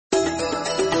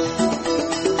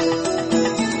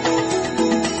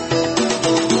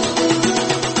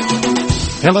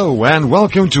Hello and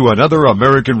welcome to another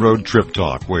American Road Trip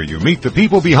Talk, where you meet the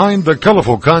people behind the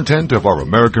colorful content of our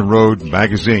American Road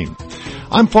magazine.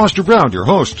 I'm Foster Brown, your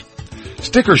host.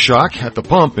 Sticker shock at the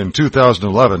pump in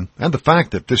 2011 and the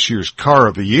fact that this year's car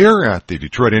of the year at the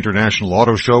Detroit International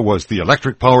Auto Show was the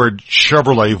electric-powered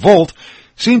Chevrolet Volt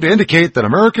seem to indicate that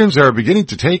Americans are beginning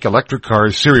to take electric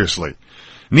cars seriously.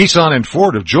 Nissan and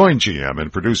Ford have joined GM in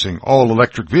producing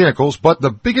all-electric vehicles, but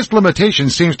the biggest limitation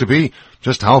seems to be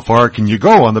just how far can you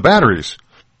go on the batteries.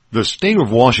 The state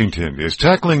of Washington is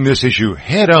tackling this issue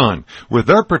head-on with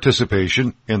their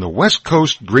participation in the West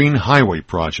Coast Green Highway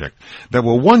project that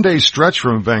will one day stretch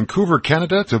from Vancouver,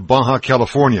 Canada to Baja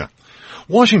California.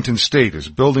 Washington State is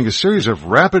building a series of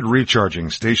rapid recharging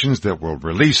stations that will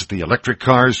release the electric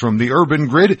cars from the urban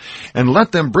grid and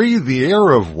let them breathe the air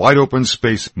of wide-open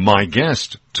space. My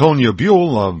guest, Tonia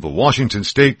Buell of the Washington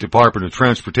State Department of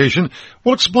Transportation,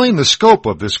 will explain the scope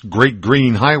of this great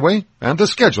green highway and the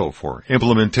schedule for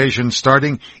implementation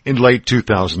starting in late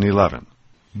 2011.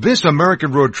 This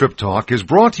American Road Trip Talk is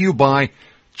brought to you by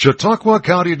Chautauqua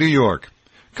County, New York.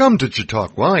 Come to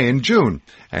Chautauqua in June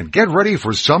and get ready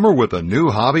for summer with a new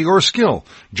hobby or skill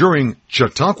during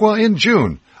Chautauqua in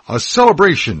June, a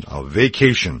celebration of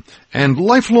vacation and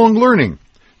lifelong learning,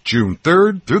 June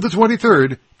 3rd through the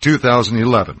 23rd,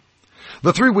 2011.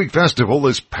 The 3-week festival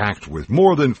is packed with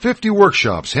more than 50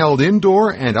 workshops held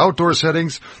indoor and outdoor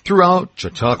settings throughout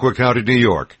Chautauqua County, New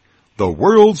York. The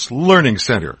world's learning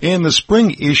center. In the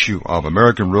spring issue of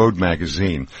American Road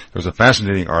magazine, there's a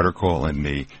fascinating article in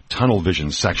the Tunnel Vision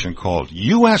section called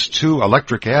US 2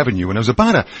 Electric Avenue, and it was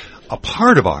about a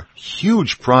part of a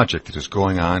huge project that is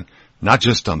going on, not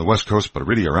just on the West Coast, but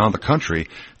really around the country,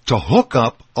 to hook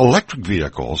up electric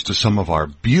vehicles to some of our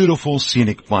beautiful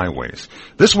scenic byways.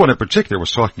 This one in particular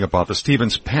was talking about the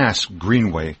Stevens Pass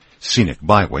Greenway Scenic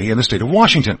Byway in the state of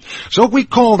Washington. So we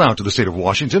called out to the state of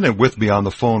Washington, and with me on the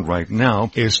phone right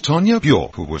now is Tonia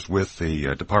Buell, who was with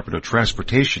the Department of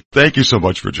Transportation. Thank you so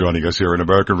much for joining us here in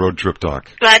American Road Trip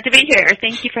Talk. Glad to be here.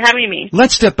 Thank you for having me.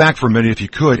 Let's step back for a minute, if you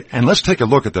could, and let's take a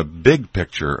look at the big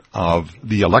picture of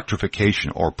the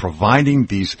electrification, or providing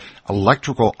these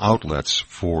electrical outlets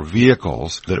for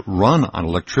vehicles that run on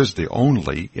electricity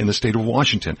only in the state of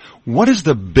Washington. What is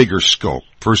the bigger scope,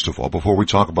 first of all, before we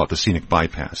talk about the scenic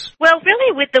bypass? Well,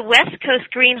 really, with the West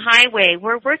Coast Green Highway,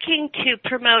 we're working to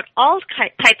promote all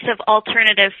types of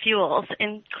alternative fuels,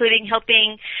 including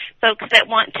helping folks that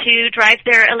want to drive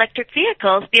their electric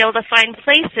vehicles be able to find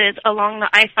places along the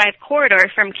I-5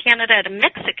 corridor from Canada to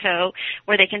Mexico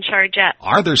where they can charge up.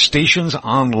 Are there stations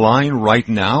online right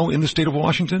now in the state of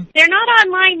Washington? They're not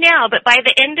online now, but by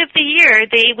the end of the year,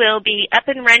 they will be up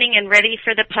and running and ready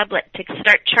for the public to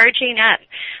start charging up.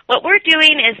 What we're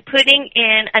doing is putting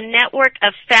in a network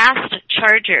of fast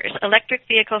chargers, electric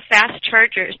vehicle fast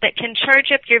chargers that can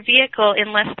charge up your vehicle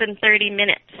in less than 30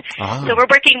 minutes. So we're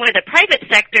working with the private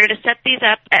sector to set these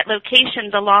up at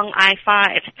locations along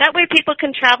I-5. That way people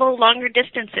can travel longer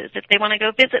distances. If they want to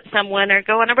go visit someone or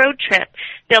go on a road trip,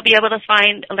 they'll be able to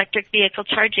find electric vehicle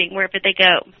charging wherever they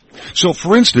go. So,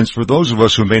 for instance, for those of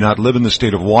us who may not live in the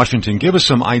state of Washington, give us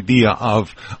some idea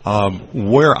of how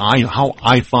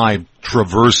I-5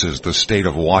 traverses the state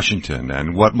of Washington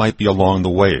and what might be along the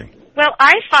way. Well,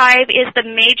 I-5 is the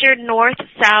major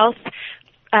north-south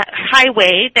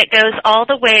highway that goes all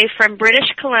the way from British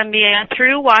Columbia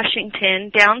through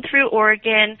Washington, down through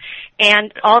Oregon,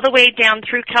 and all the way down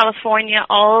through California,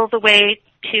 all the way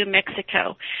to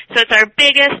Mexico. So it's our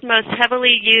biggest, most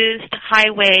heavily used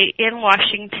highway in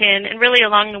Washington and really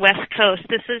along the West Coast.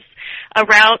 This is a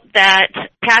route that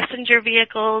passenger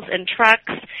vehicles and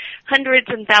trucks, hundreds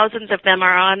and thousands of them,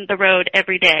 are on the road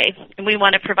every day. And we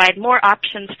want to provide more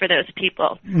options for those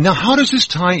people. Now, how does this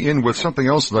tie in with something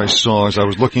else that I saw as I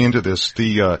was looking into this,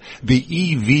 the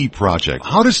EV project?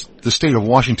 How does the state of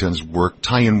Washington's work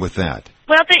tie in with that?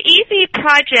 Well, the EV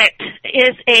project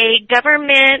is a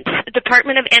government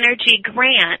Department of Energy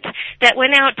grant that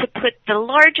went out to put the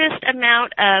largest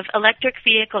amount of electric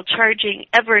vehicle charging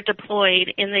ever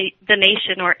deployed in the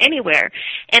nation or anywhere.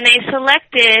 And they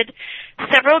selected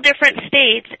several different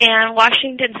states, and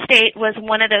Washington State was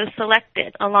one of those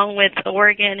selected, along with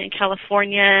Oregon and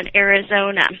California and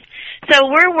Arizona. So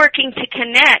we're working to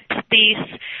connect these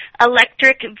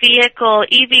electric vehicle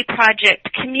EV project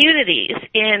communities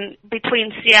in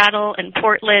between Seattle and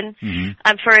Portland,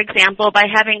 for example, by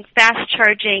having fast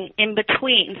charging in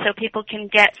between so people can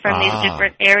get from these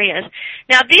different areas.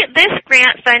 Now, this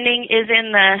grant funding is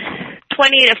in the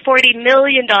 $20 to $40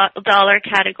 million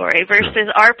category versus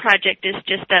our project is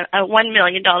just a $1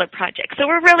 million project. So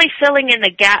we're really filling in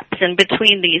the gaps in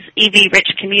between these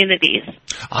EV-rich communities.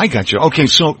 I got you. Okay,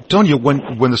 so Tonia,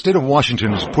 when the state of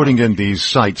Washington is putting in these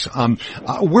sites,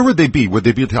 where would they be? Would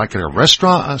they be like at a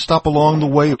restaurant stop along the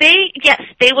way? Yes,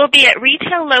 they will be at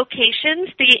retail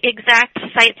locations. The exact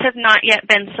sites have not yet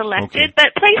been selected,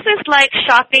 but places like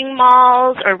shopping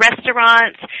malls or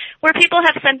restaurants where people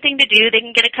have something to do, they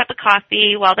can get a cup of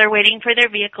coffee while they're waiting for their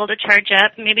vehicle to charge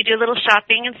up, maybe do a little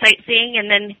shopping and sightseeing, and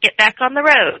then get back on the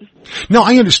road. Now,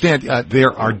 I understand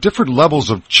there are different levels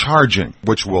of charging,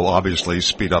 which will obviously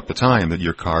speed up the time that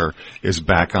your car is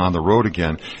back on the road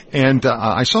again. And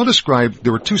I saw described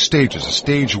there were two stages, a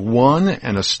stage 1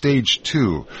 and a stage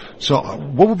 2. So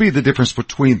what would be the difference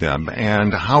between them,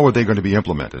 and how are they going to be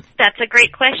implemented? That's a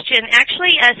great question.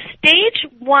 Actually, a stage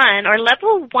 1 or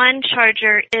level 1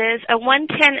 charger is a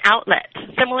 110 outlet,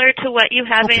 similar to what you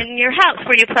have in your house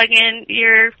where you plug in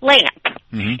your lamp.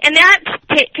 And that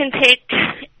can take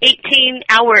 18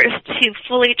 hours to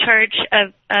fully charge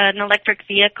an electric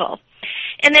vehicle.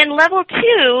 And then level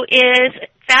 2 is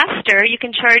faster. You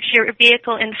can charge your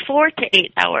vehicle in 4 to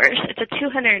 8 hours. It's a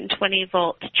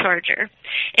 220-volt charger.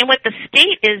 And what the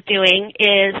state is doing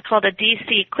is called a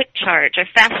DC quick charge, or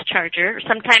fast charger,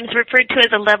 sometimes referred to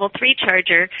as a level 3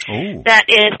 charger, that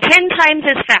is 10 times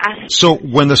as fast. So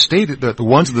when the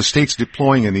ones the state's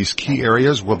deploying in these key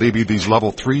areas, will they be these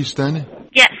level 3s then?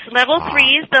 Yes, level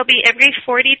 3s, they'll be every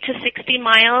 40 to 60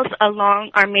 miles along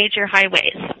our major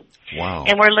highways. Wow.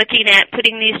 And we're looking at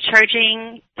putting these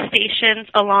charging stations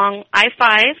along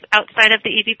I-5 outside of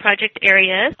the EV project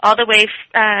areas, all the way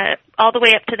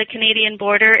up to the Canadian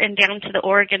border and down to the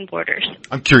Oregon borders.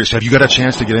 I'm curious, have you got a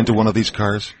chance to get into one of these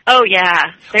cars? Oh,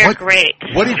 yeah. They're great.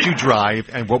 What did you drive,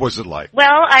 and what was it like?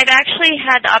 Well, I've actually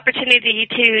had the opportunity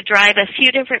to drive a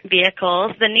few different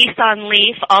vehicles. The Nissan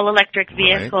Leaf all-electric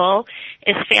vehicle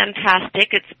is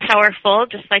fantastic. It's powerful,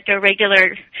 just like a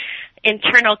regular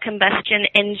internal combustion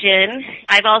engine.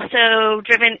 I've also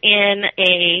driven in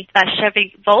a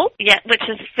Chevy Volt, which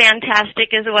is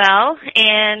fantastic as well.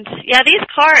 And these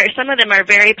cars, some of them are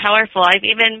very powerful. I've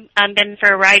even been for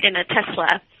a ride in a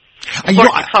Tesla.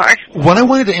 Car. What I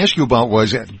wanted to ask you about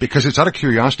was, because it's out of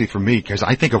curiosity for me, because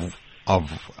I think of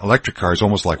electric cars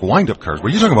almost like wind-up cars,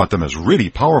 but you're talking about them as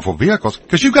really powerful vehicles,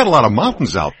 because you've got a lot of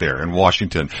mountains out there in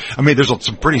Washington. I mean, there's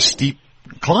some pretty steep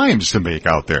climbs to make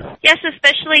out there. Yes,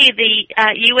 especially the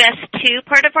US 2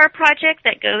 part of our project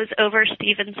that goes over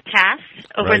Stevens Pass,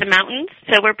 over the mountains.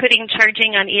 So we're putting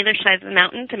charging on either side of the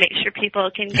mountain to make sure people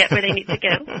can get where they need to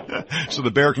go. So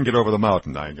the bear can get over the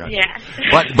mountain, I got you. Yeah.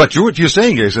 But what you're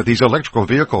saying is that these electrical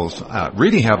vehicles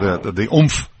really have the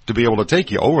oomph to be able to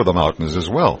take you over the mountains as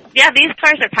well. Yeah, these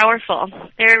cars are powerful.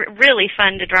 They're really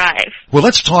fun to drive. Well,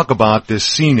 let's talk about this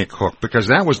scenic hook, because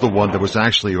that was the one that was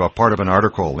actually a part of an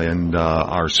article in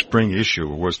our spring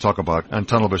issue. It was talk about on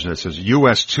television. It says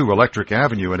US 2 Electric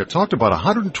Avenue, and it talked about a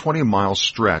 120-mile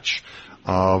stretch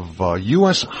of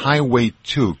US Highway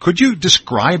 2. Could you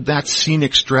describe that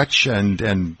scenic stretch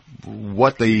and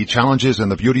what the challenges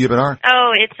and the beauty of it are?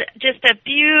 Oh, it's just a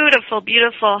beautiful,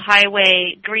 beautiful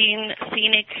highway, green,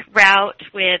 scenic route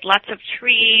with lots of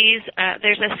trees.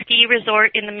 There's a ski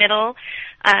resort in the middle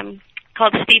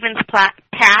called Stevens Pass,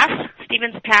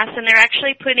 and they're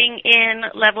actually putting in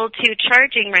level 2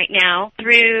 charging right now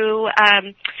through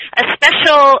a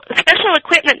special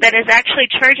equipment that is actually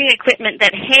charging equipment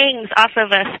that hangs off of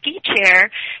a ski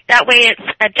chair. That way it's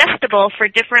adjustable for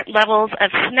different levels of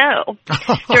snow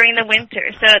during the winter.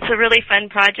 So it's a really fun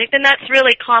project, and that's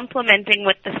really complementing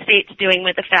what the state's doing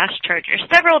with the fast chargers.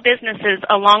 Several businesses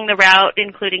along the route,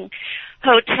 including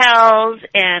hotels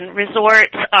and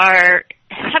resorts, are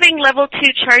having level 2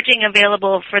 charging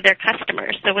available for their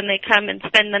customers. So when they come and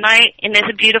spend the night in this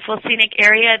beautiful scenic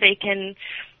area, they can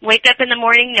wake up in the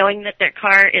morning knowing that their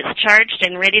car is charged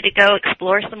and ready to go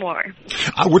explore some more.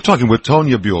 We're talking with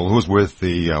Tonia Buell, who's with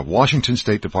the Washington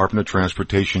State Department of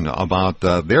Transportation, about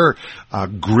their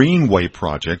Greenway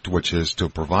project, which is to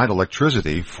provide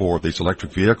electricity for these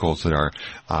electric vehicles that are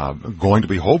going to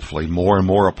be hopefully more and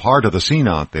more a part of the scene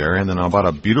out there, and then about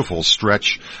a beautiful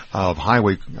stretch of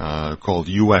highway called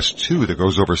US 2 that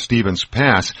goes over Stevens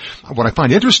Pass. What I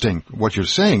find interesting, what you're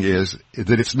saying, is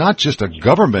that it's not just a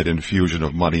government infusion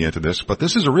of money into this, but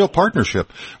this is a real partnership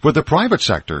with the private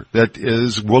sector that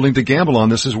is willing to gamble on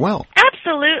this as well.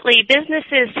 Absolutely. the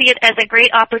businesses see it as a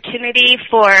great opportunity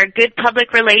for good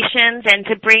public relations and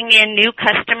to bring in new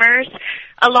customers.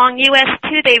 Along US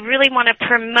 2, they really want to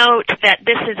promote that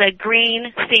this is a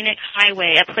green, scenic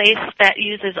highway, a place that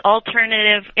uses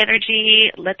alternative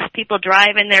energy, lets people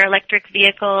drive in their electric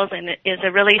vehicles, and it is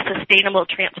a really sustainable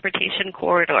transportation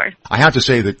corridor. I have to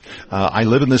say that I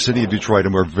live in the city of Detroit,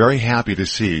 and we're very happy to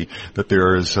see that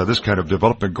there is this kind of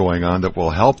development going on that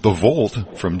will help the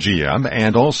Volt from GM,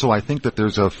 and also I think that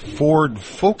there's a Ford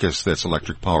Focus that's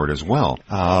electric-powered as well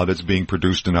that's being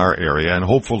produced in our area, and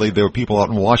hopefully there are people out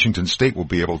in Washington State will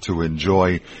be able to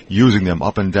enjoy using them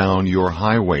up and down your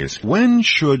highways. When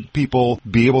should people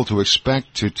be able to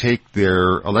expect to take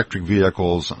their electric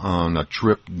vehicles on a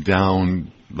trip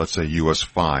down, let's say, US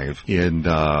 5 in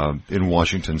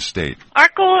Washington State? Our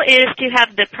goal is to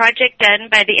have the project done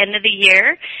by the end of the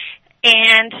year,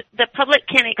 and the public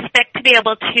can expect to be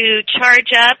able to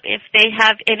charge up if they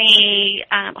have any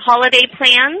holiday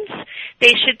plans.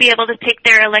 They should be able to take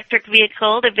their electric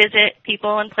vehicle to visit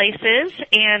people and places,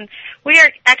 and we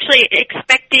are actually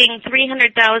expecting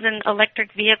 300,000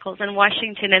 electric vehicles in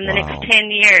Washington in the next 10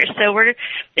 years. So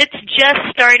it's just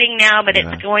starting now, but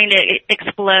it's going to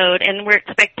explode, and we're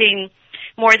expecting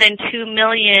more than 2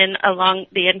 million along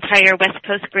the entire West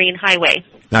Coast Green Highway.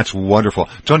 That's wonderful.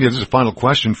 Tonia, this is a final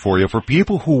question for you. For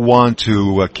people who want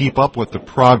to keep up with the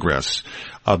progress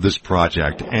of this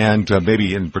project, and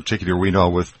maybe in particular we know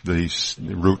with the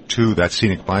Route 2, that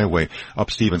scenic byway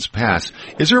up Stevens Pass,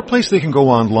 is there a place they can go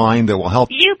online that will help?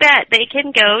 You bet. They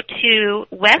can go to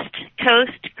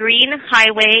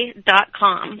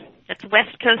westcoastgreenhighway.com. That's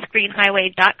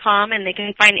westcoastgreenhighway.com, and they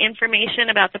can find information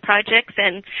about the projects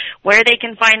and where they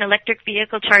can find electric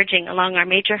vehicle charging along our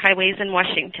major highways in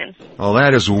Washington. Well,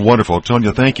 that is wonderful.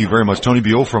 Tonia, thank you very much. Tonia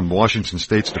Buell from Washington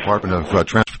State's Department of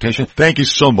Transportation. Thank you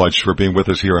so much for being with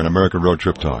us here on American Road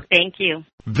Trip Talk. Thank you.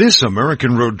 This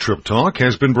American Road Trip Talk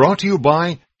has been brought to you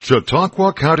by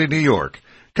Chautauqua County, New York.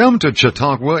 Come to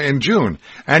Chautauqua in June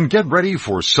and get ready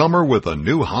for summer with a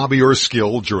new hobby or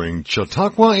skill during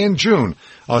Chautauqua in June,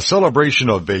 a celebration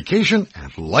of vacation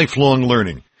and lifelong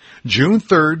learning. June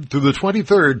 3rd through the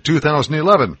 23rd,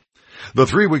 2011. The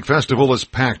 3-week festival is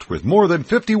packed with more than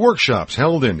 50 workshops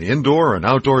held in indoor and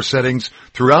outdoor settings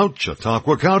throughout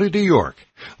Chautauqua County, New York,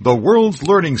 the world's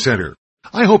learning center.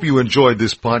 I hope you enjoyed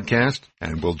this podcast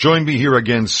and will join me here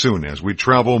again soon as we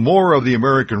travel more of the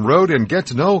American road and get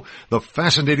to know the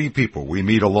fascinating people we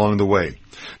meet along the way.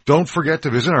 Don't forget to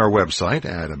visit our website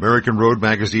at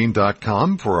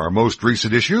AmericanRoadMagazine.com for our most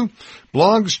recent issue,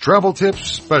 blogs, travel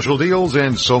tips, special deals,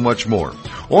 and so much more.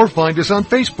 Or find us on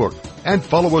Facebook and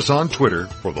follow us on Twitter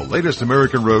for the latest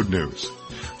American Road news.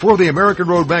 For the American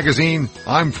Road Magazine,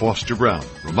 I'm Foster Brown,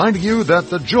 reminding you that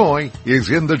the joy is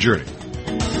in the journey.